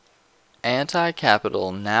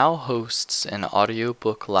Anti-Capital now hosts an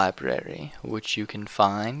audiobook library, which you can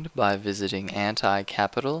find by visiting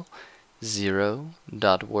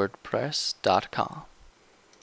anticapital0.wordpress.com.